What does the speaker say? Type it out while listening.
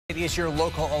It is your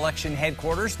local election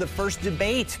headquarters. The first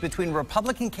debate between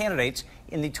Republican candidates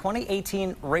in the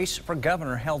 2018 race for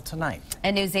governor held tonight.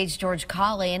 And News 8's George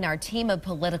Colli and our team of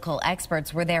political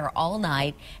experts were there all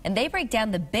night, and they break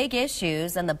down the big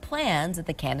issues and the plans that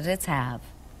the candidates have.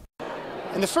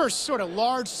 And the first sort of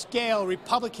large-scale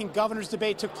Republican governor's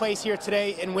debate took place here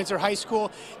today in Windsor High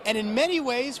School. And in many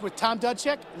ways, with Tom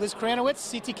Dudchik, Liz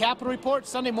Kurantowicz, CT Capitol Report,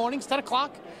 Sunday mornings, 10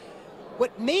 o'clock.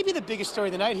 What may be the biggest story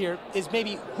of the night here is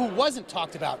maybe who wasn't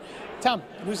talked about. Tom,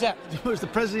 who's that? It was the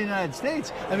President of the United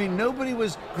States. I mean,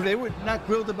 they were not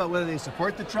grilled about whether they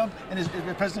support President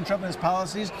Trump and his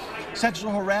policies.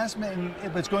 Sexual harassment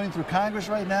and what's going through Congress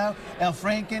right now, Al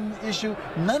Franken issue,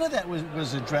 none of that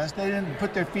was addressed. They didn't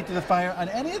put their feet to the fire on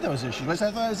any of those issues, which I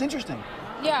thought was interesting.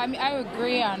 Yeah, I mean, I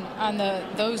agree on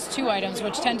those two items,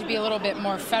 which tend to be a little bit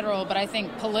more federal, but I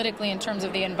think politically, in terms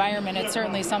of the environment, it's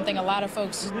certainly something a lot of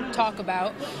folks talk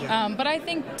about. But I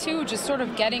think, too, just sort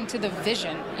of getting to the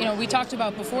vision. You know, we talked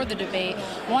about before the debate,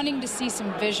 wanting to see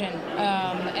some vision,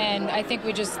 and I think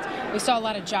we saw a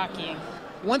lot of jockeying.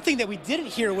 One thing that we didn't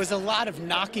hear was a lot of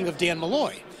knocking of Dan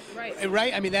Malloy.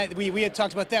 Right? I mean, that we had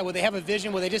talked about that. Will they have a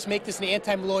vision? Will they just make this an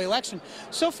anti-Malloy election?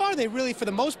 So far, they really, for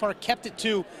the most part, kept it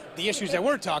to the issues that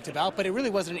were talked about, but it really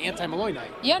wasn't an anti-Malloy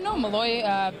night. Yeah, no, Malloy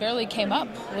barely came up,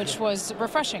 which was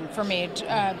refreshing for me,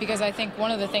 because I think one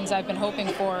of the things I've been hoping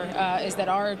for is that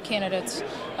our candidates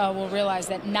will realize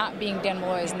that not being Dan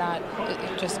Malloy is not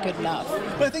just good enough.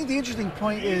 But I think the interesting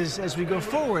point is, as we go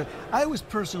forward, I was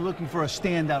personally looking for a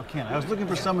standout candidate. I was looking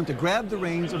for someone to grab the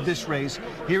reins of this race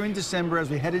here in December as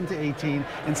we head into 18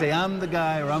 and say, I'm the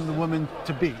guy or I'm the woman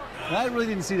to beat. And I really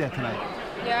didn't see that tonight.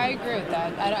 Yeah, I agree with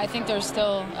that. I think there's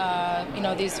still,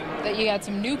 you got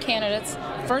some new candidates,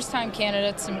 first-time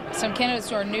candidates, some candidates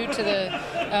who are new to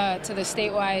the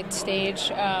statewide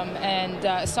stage,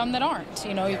 and some that aren't.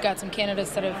 You know, you've got some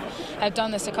candidates that have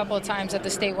done this a couple of times at the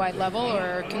statewide level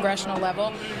or congressional level,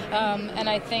 and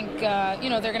I think they're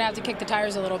going to have to kick the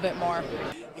tires a little bit more.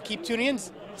 You keep tuning in.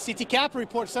 CT Capitol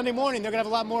Report Sunday morning. They're going to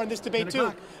have a lot more in this debate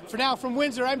too. For now, from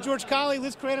Windsor, I'm George Colli,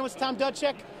 Liz Kurantowicz, Tom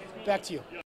Dudchik. Back to you.